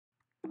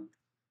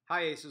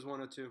Hi, ACES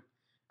 102.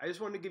 I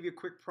just wanted to give you a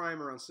quick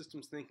primer on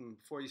systems thinking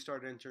before you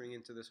start entering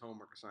into this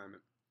homework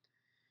assignment.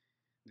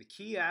 The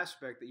key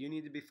aspect that you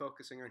need to be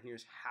focusing on here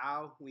is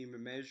how we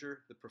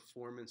measure the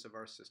performance of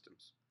our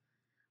systems.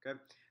 Okay?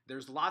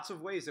 There's lots of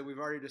ways that we've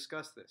already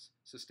discussed this.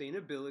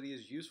 Sustainability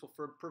is useful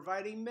for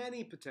providing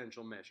many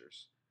potential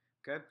measures.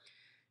 Okay?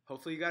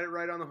 Hopefully you got it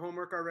right on the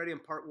homework already in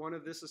part one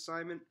of this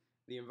assignment.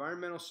 The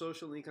environmental,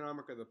 social, and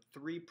economic are the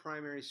three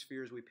primary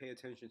spheres we pay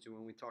attention to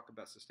when we talk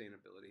about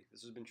sustainability.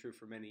 This has been true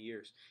for many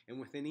years. And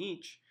within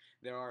each,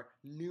 there are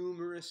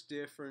numerous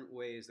different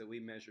ways that we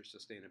measure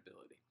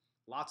sustainability.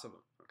 Lots of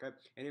them, okay?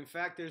 And in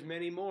fact, there's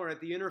many more at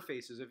the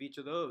interfaces of each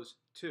of those,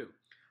 too.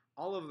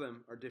 All of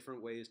them are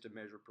different ways to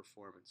measure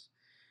performance.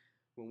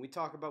 When we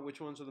talk about which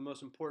ones are the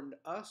most important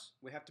to us,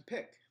 we have to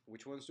pick.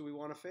 Which ones do we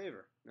want to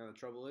favor? Now, the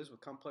trouble is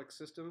with complex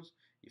systems,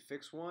 you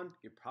fix one,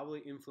 you're probably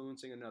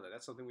influencing another.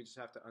 That's something we just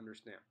have to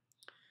understand.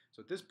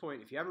 So at this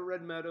point, if you haven't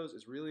read Meadows,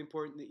 it's really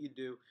important that you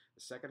do.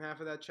 The second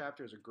half of that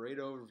chapter is a great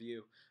overview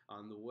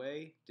on the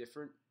way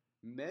different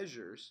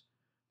measures,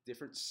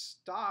 different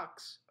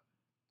stocks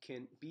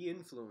can be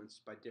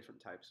influenced by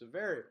different types of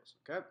variables.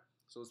 Okay?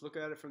 So let's look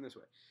at it from this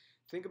way.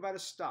 Think about a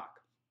stock.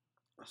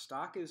 A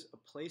stock is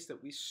a place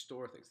that we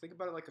store things. Think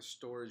about it like a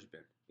storage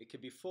bin. It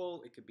could be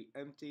full, it could be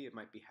empty, it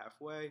might be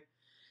halfway.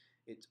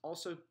 It's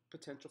also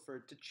potential for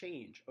it to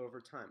change over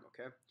time,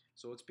 okay?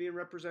 So what's being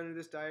represented in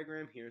this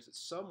diagram here is that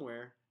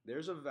somewhere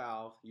there's a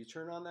valve, you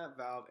turn on that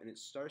valve and it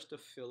starts to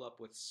fill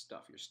up with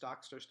stuff. Your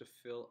stock starts to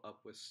fill up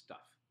with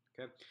stuff,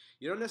 okay?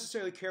 You don't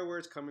necessarily care where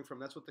it's coming from.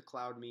 That's what the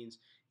cloud means.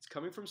 It's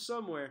coming from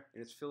somewhere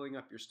and it's filling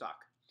up your stock.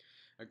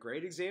 A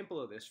great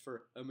example of this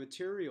for a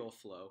material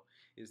flow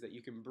is that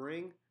you can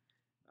bring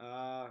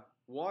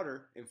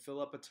water and fill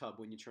up a tub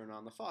when you turn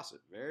on the faucet.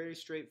 Very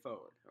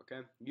straightforward,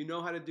 okay? You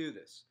know how to do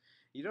this.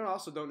 You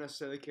don't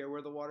necessarily care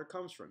where the water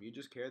comes from. You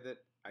just care that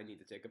I need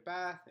to take a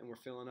bath and we're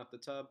filling up the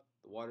tub.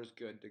 The water's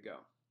good to go.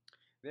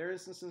 There are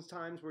instances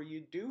times where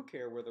you do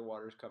care where the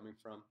water's coming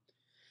from.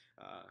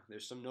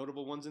 There's some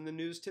notable ones in the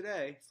news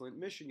today. Flint,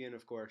 Michigan,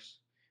 of course.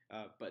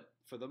 But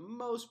for the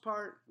most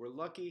part, we're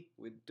lucky.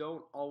 We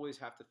don't always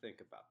have to think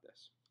about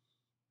this.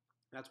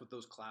 That's what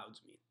those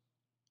clouds mean.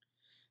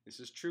 This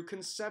is true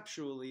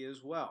conceptually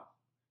as well.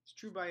 It's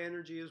true by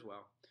energy as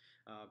well.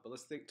 But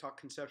let's talk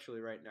conceptually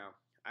right now.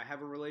 I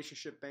have a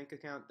relationship bank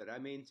account that I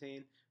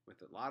maintain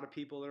with a lot of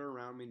people that are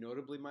around me,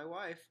 notably my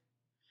wife.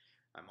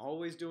 I'm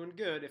always doing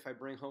good if I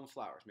bring home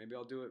flowers. Maybe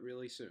I'll do it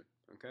really soon,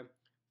 okay?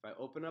 If I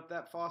open up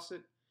that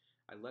faucet,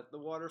 I let the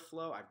water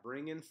flow, I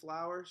bring in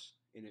flowers,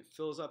 and it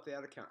fills up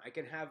that account. I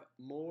can have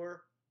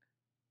more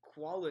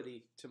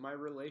quality to my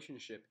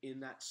relationship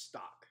in that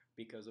stock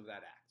because of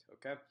that act,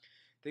 okay?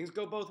 Things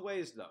go both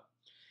ways, though.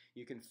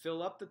 You can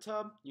fill up the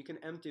tub, you can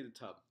empty the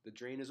tub. The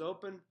drain is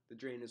open, the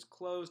drain is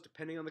closed,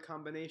 depending on the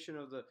combination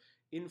of the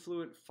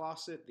influent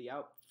faucet, the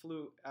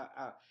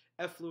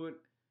effluent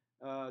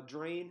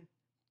drain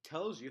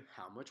tells you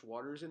how much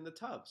water is in the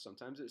tub.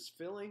 Sometimes it's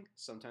filling,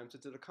 sometimes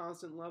it's at a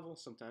constant level,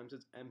 sometimes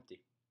it's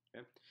empty.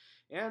 Okay?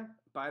 And,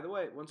 by the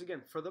way, once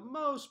again, for the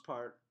most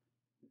part,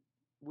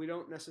 we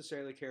don't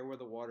necessarily care where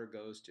the water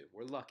goes to.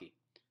 We're lucky.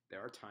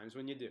 There are times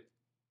when you do.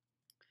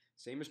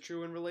 Same is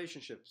true in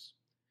relationships.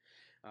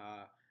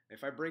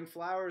 If I bring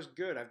flowers,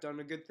 good. I've done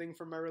a good thing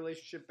for my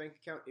relationship bank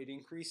account. It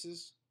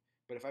increases.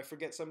 But if I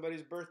forget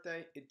somebody's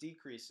birthday, it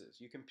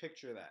decreases. You can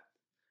picture that.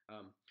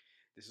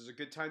 This is a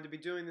good time to be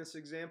doing this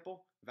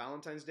example.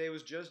 Valentine's Day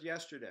was just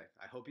yesterday.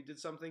 I hope you did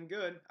something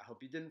good. I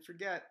hope you didn't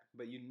forget.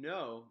 But you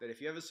know that if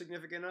you have a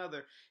significant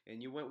other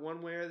and you went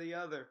one way or the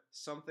other,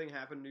 something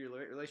happened to your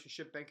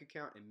relationship bank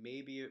account and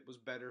maybe it was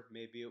better,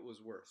 maybe it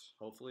was worse.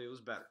 Hopefully it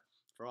was better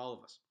for all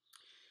of us.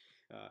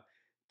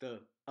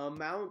 The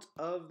amount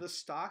of the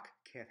stock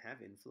can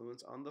have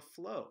influence on the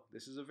flow.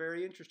 This is a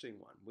very interesting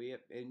one.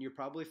 And you're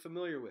probably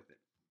familiar with it.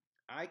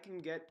 I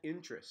can get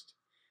interest,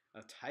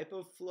 a type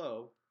of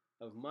flow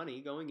of money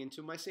going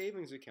into my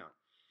savings account.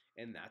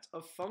 And that's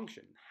a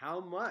function. How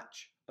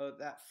much of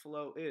that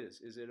flow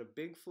is? Is it a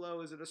big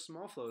flow? Is it a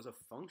small flow? It's a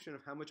function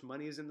of how much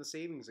money is in the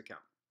savings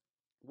account.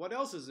 What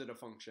else is it a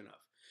function of?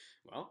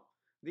 Well,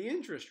 the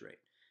interest rate.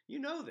 You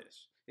know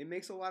this. It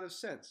makes a lot of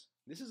sense.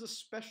 This is a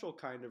special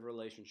kind of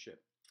relationship.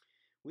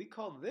 We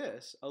call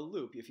this a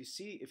loop.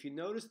 If you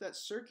notice that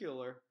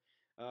circular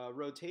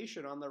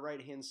rotation on the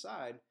right-hand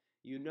side,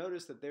 you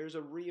notice that there's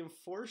a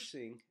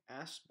reinforcing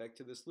aspect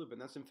to this loop. And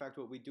that's in fact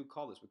what we do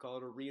call this. We call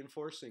it a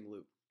reinforcing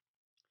loop.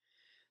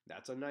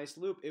 That's a nice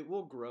loop. It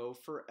will grow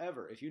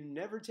forever. If you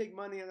never take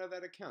money out of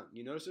that account,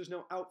 you notice there's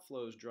no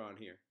outflows drawn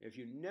here. If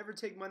you never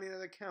take money out of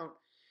that account,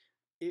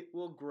 it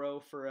will grow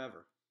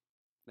forever.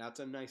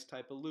 That's a nice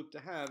type of loop to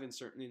have in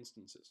certain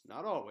instances.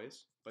 Not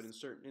always, but in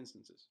certain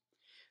instances.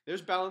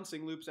 There's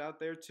balancing loops out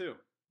there too.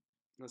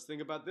 Let's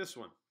think about this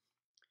one.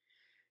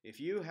 If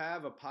you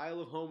have a pile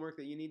of homework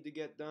that you need to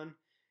get done,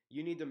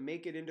 you need to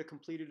make it into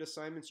completed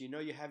assignments. You know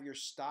you have your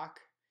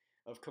stock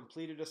of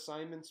completed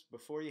assignments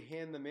before you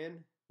hand them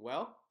in.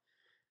 Well,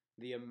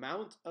 The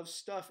amount of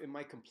stuff in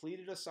my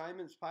completed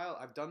assignments pile,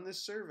 I've done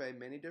this survey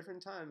many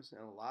different times,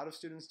 and a lot of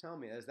students tell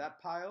me as that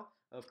pile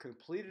of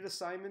completed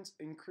assignments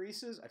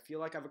increases, I feel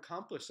like I've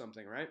accomplished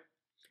something, right?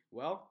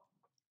 Well,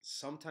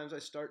 sometimes I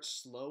start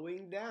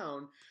slowing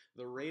down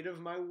the rate of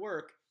my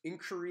work in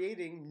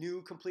creating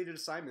new completed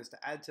assignments to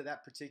add to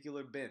that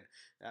particular bin,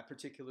 that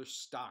particular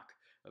stock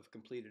of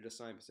completed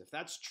assignments. If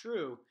that's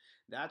true,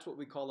 that's what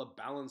we call a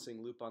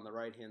balancing loop on the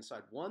right-hand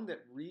side. One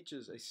that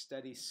reaches a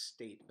steady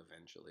state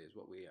eventually is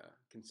what we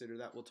consider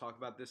that. We'll talk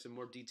about this in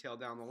more detail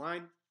down the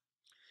line.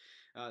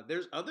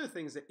 There's other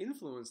things that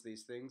influence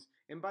these things.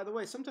 And by the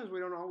way, sometimes we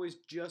don't always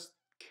just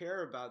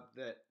care about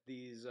that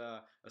these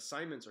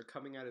assignments are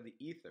coming out of the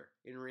ether.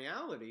 In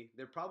reality,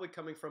 they're probably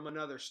coming from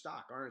another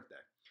stock, aren't they?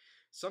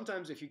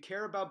 Sometimes if you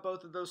care about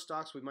both of those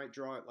stocks, we might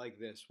draw it like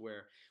this,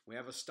 where we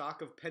have a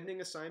stock of pending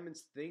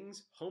assignments,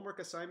 things, homework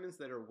assignments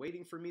that are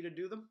waiting for me to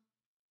do them.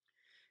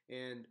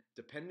 And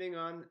depending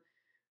on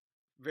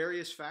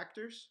various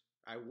factors,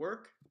 I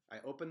work, I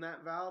open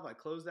that valve, I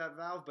close that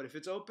valve, but if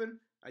it's open,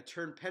 I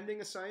turn pending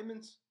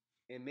assignments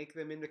and make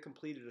them into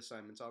completed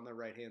assignments on the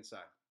right-hand side.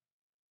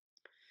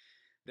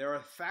 There are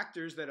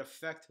factors that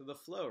affect the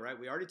flow, right?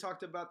 We already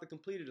talked about the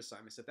completed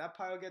assignments. If that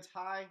pile gets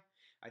high,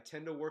 I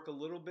tend to work a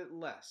little bit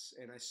less,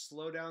 and I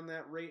slow down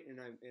that rate, and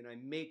I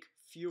make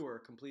fewer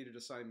completed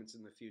assignments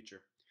in the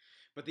future.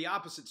 But the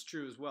opposite's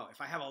true as well.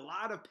 If I have a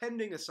lot of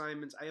pending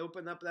assignments, I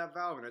open up that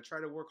valve and I try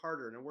to work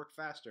harder and I work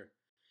faster.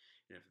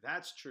 And if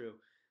that's true,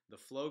 the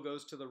flow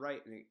goes to the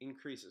right and it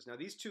increases. Now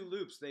these two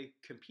loops, they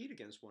compete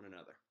against one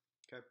another.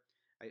 Okay,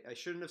 I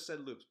shouldn't have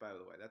said loops, by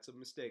the way. That's a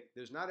mistake.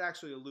 There's not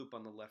actually a loop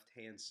on the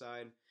left-hand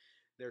side.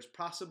 There's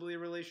possibly a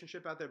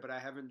relationship out there, but I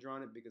haven't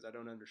drawn it because I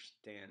don't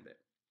understand it.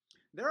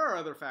 There are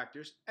other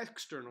factors,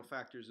 external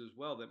factors as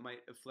well, that might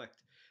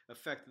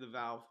affect the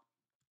valve.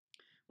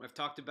 I've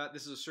talked about,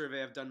 this is a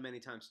survey I've done many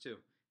times too.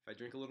 If I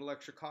drink a little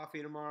extra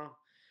coffee tomorrow,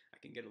 I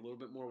can get a little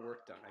bit more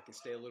work done. I can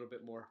stay a little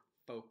bit more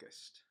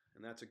focused,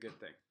 and that's a good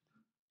thing.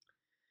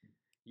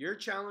 Your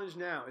challenge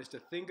now is to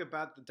think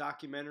about the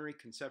documentary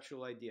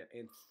conceptual idea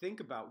and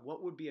think about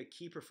what would be a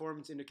key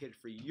performance indicator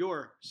for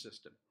your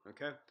system,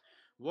 okay?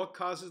 What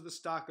causes the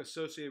stock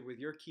associated with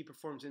your key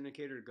performance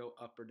indicator to go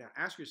up or down?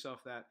 Ask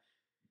yourself that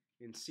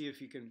and see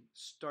if you can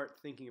start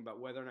thinking about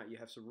whether or not you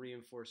have some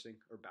reinforcing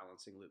or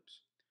balancing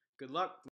loops. Good luck.